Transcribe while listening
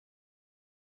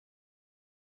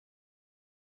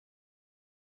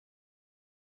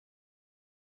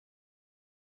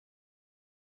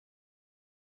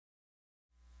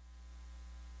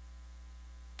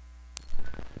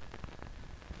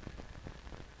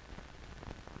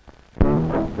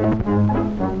You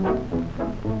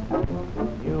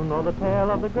know the tale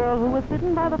of the girl who was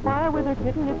sitting by the fire with her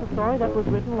kitten. It's a story that was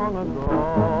written long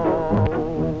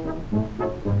ago.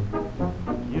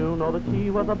 You know that she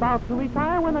was about to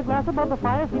retire when the glass above the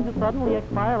fire seemed to suddenly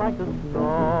expire like the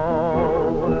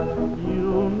snow.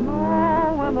 You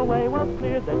know when the way was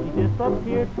cleared that she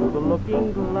disappeared through the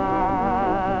looking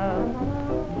glass.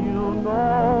 You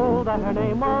know that her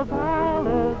name was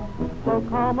Alice. So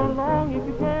come along if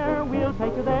you care, we'll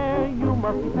take you there. You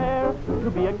must prepare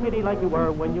to be a kitty like you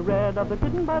were when you read of the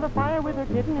kitten by the fire with her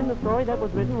kitten in the story that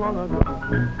was written long ago.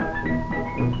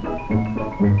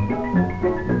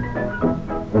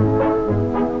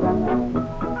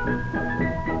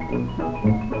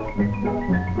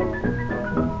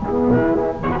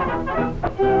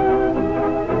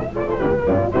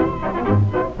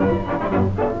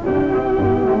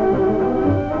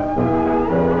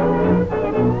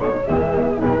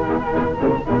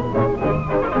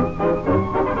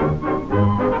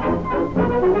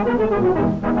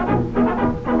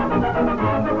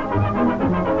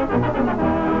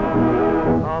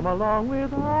 Come along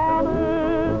with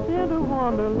Alice into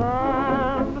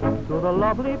Wonderland, to the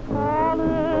lovely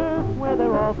palace where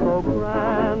they're all so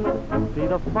grand. See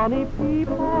the funny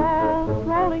people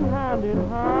strolling hand in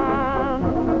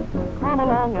hand. Come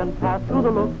along and pass through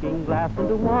the looking glass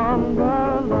into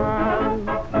Wonderland.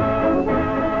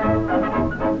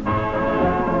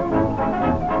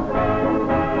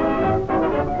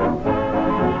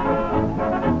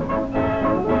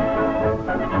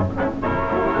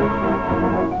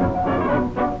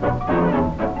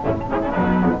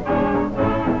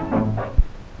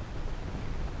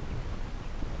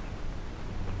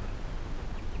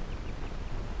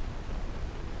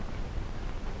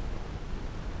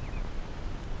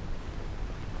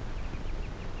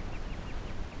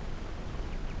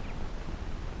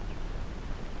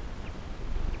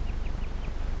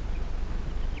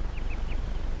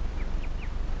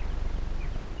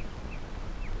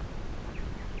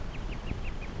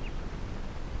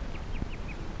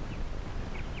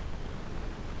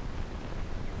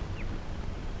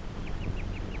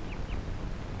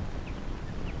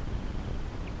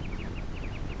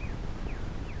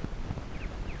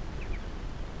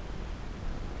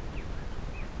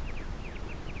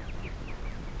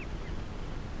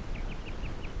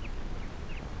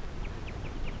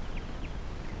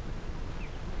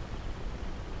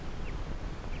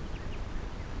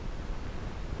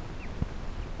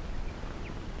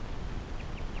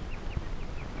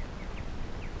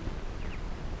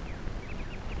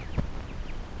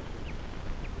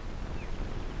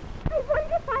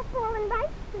 Right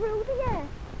through the earth.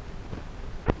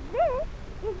 This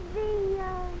is the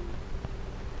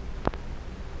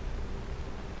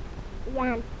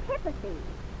antipodes.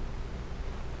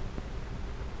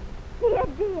 Dear,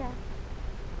 dear.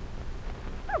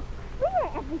 How queer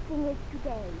everything is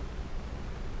today.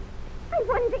 I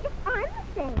wonder if I'm the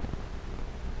same.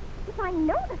 If I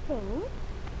know the things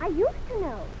I used to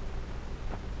know.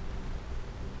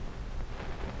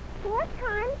 4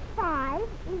 times 5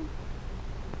 is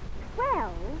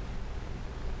 12.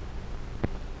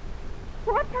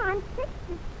 4 times 6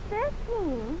 is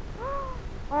 13.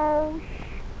 Oh, shh.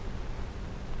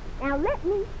 Now let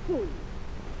me see.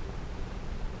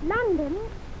 London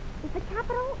is the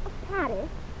capital of Paris.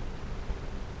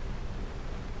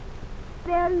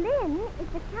 Berlin is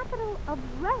the capital of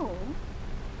Rome.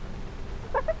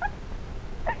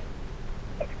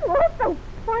 It's all so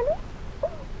funny.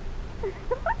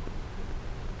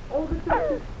 Oh, the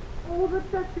Duchess! Oh, the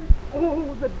Duchess!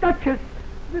 Oh, the Duchess!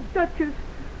 The Duchess!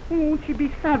 Won't she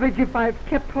be savage if I've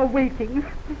kept her waiting?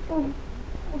 Oh.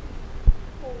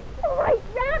 White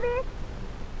Rabbit!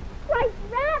 White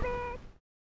Rabbit!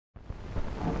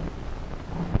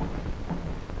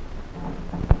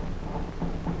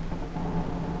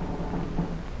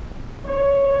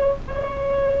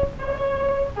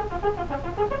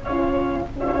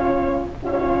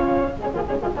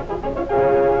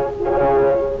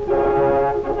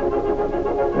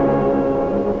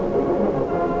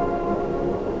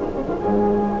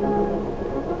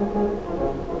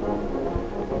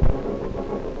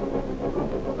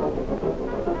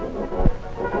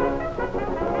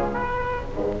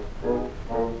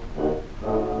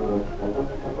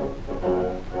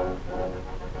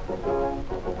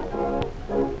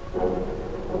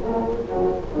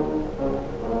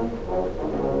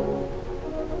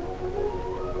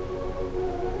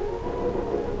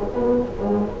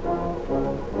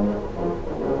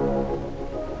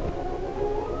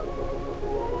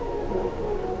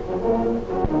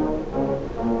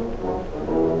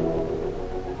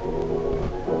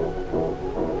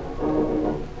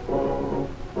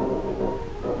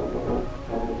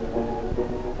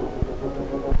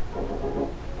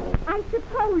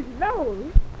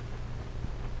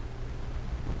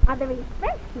 the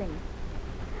refreshments.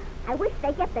 I wish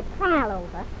they'd get the trial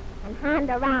over and hand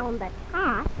around the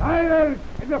tart. Silence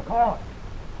in the court!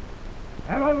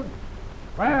 Herald,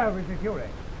 where is the jury?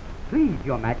 Please,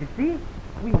 Your Majesty,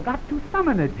 we've got to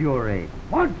summon a jury.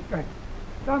 Monstrous!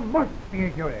 There must be a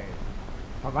jury.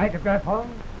 For right of therefore,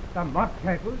 the mock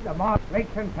turtle, the mock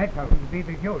flakes and petals be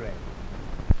the jury.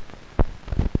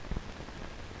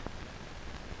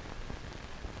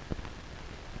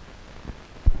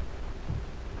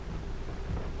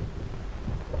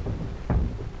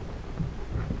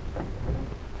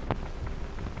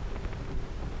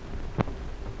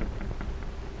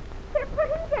 They're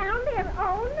putting down their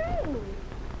own names.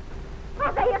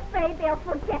 Are they afraid they'll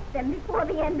forget them before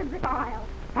the end of the trial?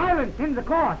 Silence in the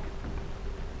court!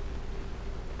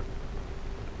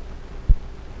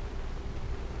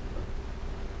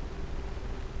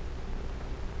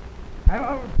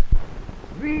 Herald,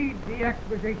 read the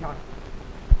exposition.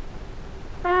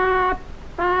 Pop,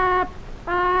 pop,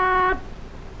 pop.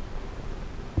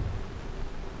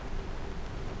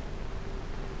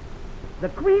 The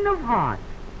Queen of Hearts,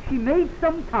 she made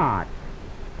some tarts,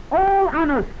 all on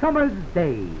a summer's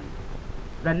day.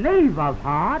 The Knave of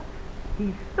Hearts,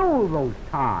 he stole those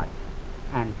tarts,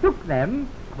 and took them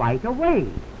quite away.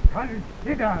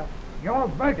 Consider your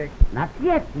verdict. Not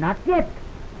yet, not yet.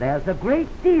 There's a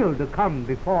great deal to come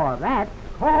before that.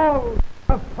 Call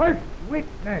the first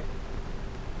witness.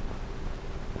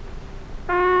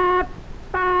 Pop,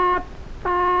 pop,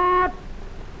 pop.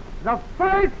 The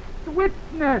first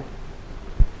witness.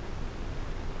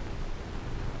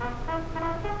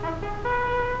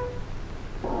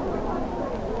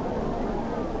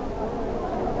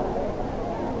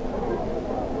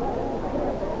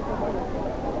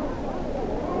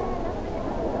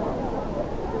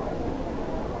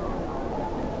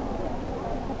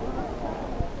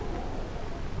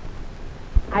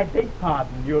 I beg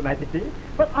pardon, Your Majesty,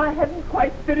 but I hadn't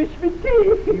quite finished my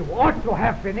tea. You ought to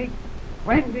have finished.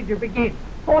 When did you begin?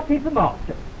 14th of March.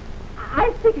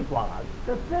 I think it was.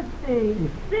 The 15th.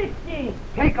 16th.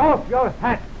 Take off your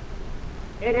hat.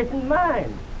 It isn't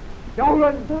mine.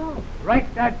 Stolen.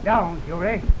 Write that down,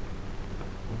 jury.